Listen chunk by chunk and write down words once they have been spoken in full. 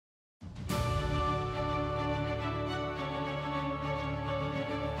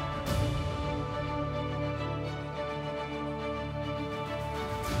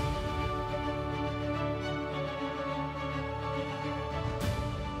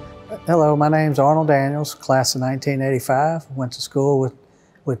Hello, my name's Arnold Daniels, class of 1985. Went to school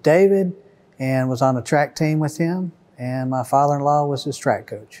with David and was on the track team with him, and my father-in-law was his track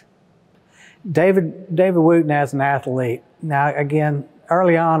coach. David Wooten as an athlete. Now again,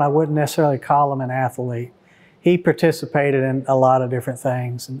 early on I wouldn't necessarily call him an athlete. He participated in a lot of different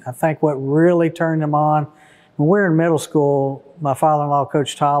things, and I think what really turned him on, when we were in middle school, my father-in-law,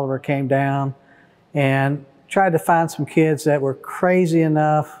 Coach Tolliver, came down and tried to find some kids that were crazy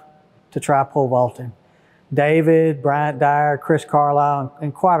enough to try pole vaulting. David, Bryant Dyer, Chris Carlisle,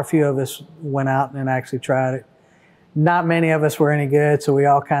 and quite a few of us went out and actually tried it. Not many of us were any good, so we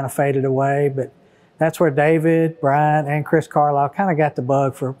all kind of faded away, but that's where David, Bryant, and Chris Carlisle kind of got the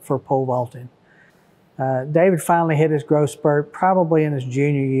bug for pole vaulting. David finally hit his growth spurt probably in his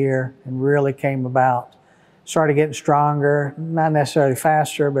junior year and really came about. Started getting stronger, not necessarily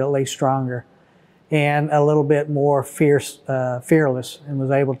faster, but at least stronger, and a little bit more fearless, and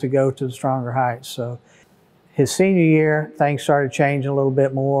was able to go to the stronger heights. So his senior year, things started changing a little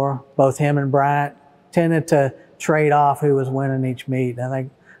bit more. Both him and Bryant tended to trade off who was winning each meet. I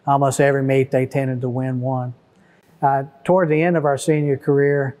think almost every meet they tended to win one. Toward the end of our senior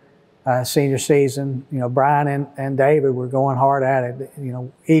career, senior season, Brian and David were going hard at it.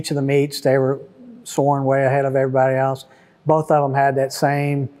 Each of the meets, they were soaring way ahead of everybody else. Both of them had that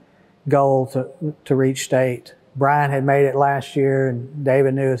same goal to reach state. Brian had made it last year, and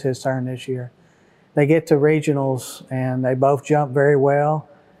David knew it was his turn this year. They get to regionals, and they both jumped very well.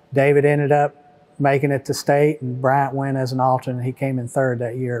 David ended up making it to state, and Bryant went as an alternate. He came in third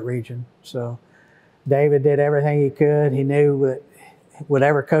that year at region. So David did everything he could. He knew that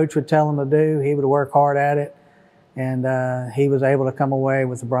whatever coach would tell him to do, he would work hard at it, and he was able to come away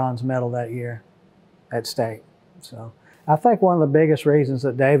with the bronze medal that year at state. So I think one of the biggest reasons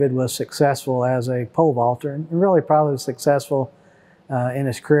that David was successful as a pole vaulter, and really probably successful in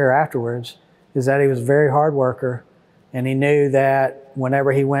his career afterwards, is that he was a very hard worker, and he knew that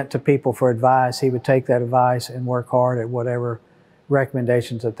whenever he went to people for advice, he would take that advice and work hard at whatever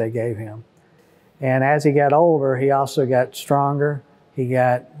recommendations that they gave him. And as he got older, he also got stronger. He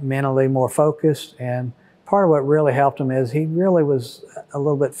got mentally more focused, and part of what really helped him is he really was a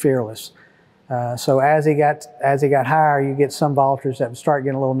little bit fearless. So as he got higher, you get some vaulters that start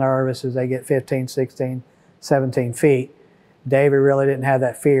getting a little nervous as they get 15, 16, 17 feet. David really didn't have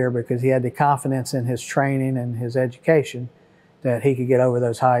that fear because he had the confidence in his training and his education that he could get over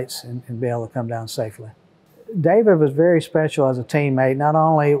those heights and be able to come down safely. David was very special as a teammate. Not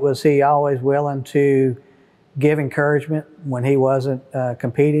only was he always willing to give encouragement when he wasn't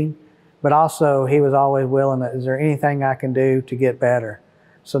competing, but also he was always willing to, is there anything I can do to get better?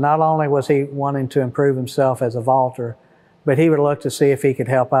 So not only was he wanting to improve himself as a vaulter, but he would look to see if he could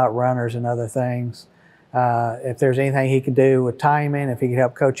help out runners and other things. If there's anything he could do with timing, if he could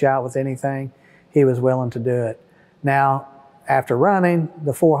help coach out with anything, he was willing to do it. Now, after running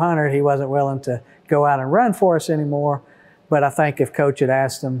the 400, he wasn't willing to go out and run for us anymore, but I think if coach had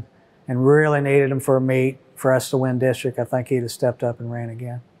asked him and really needed him for a meet for us to win district, I think he'd have stepped up and ran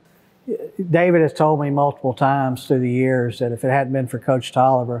again. David has told me multiple times through the years that if it hadn't been for Coach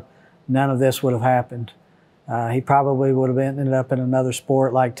Tolliver, none of this would have happened. He probably would have ended up in another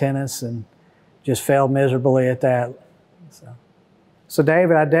sport like tennis and just failed miserably at that. So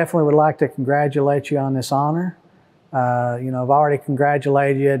David, I definitely would like to congratulate you on this honor. I've already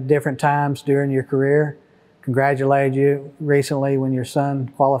congratulated you at different times during your career. Congratulated you recently when your son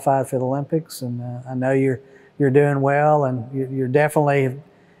qualified for the Olympics, and I know you're doing well, and you're definitely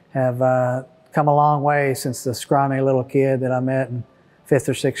have come a long way since the scrawny little kid that I met in 5th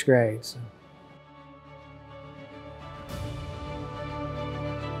or 6th grade. So.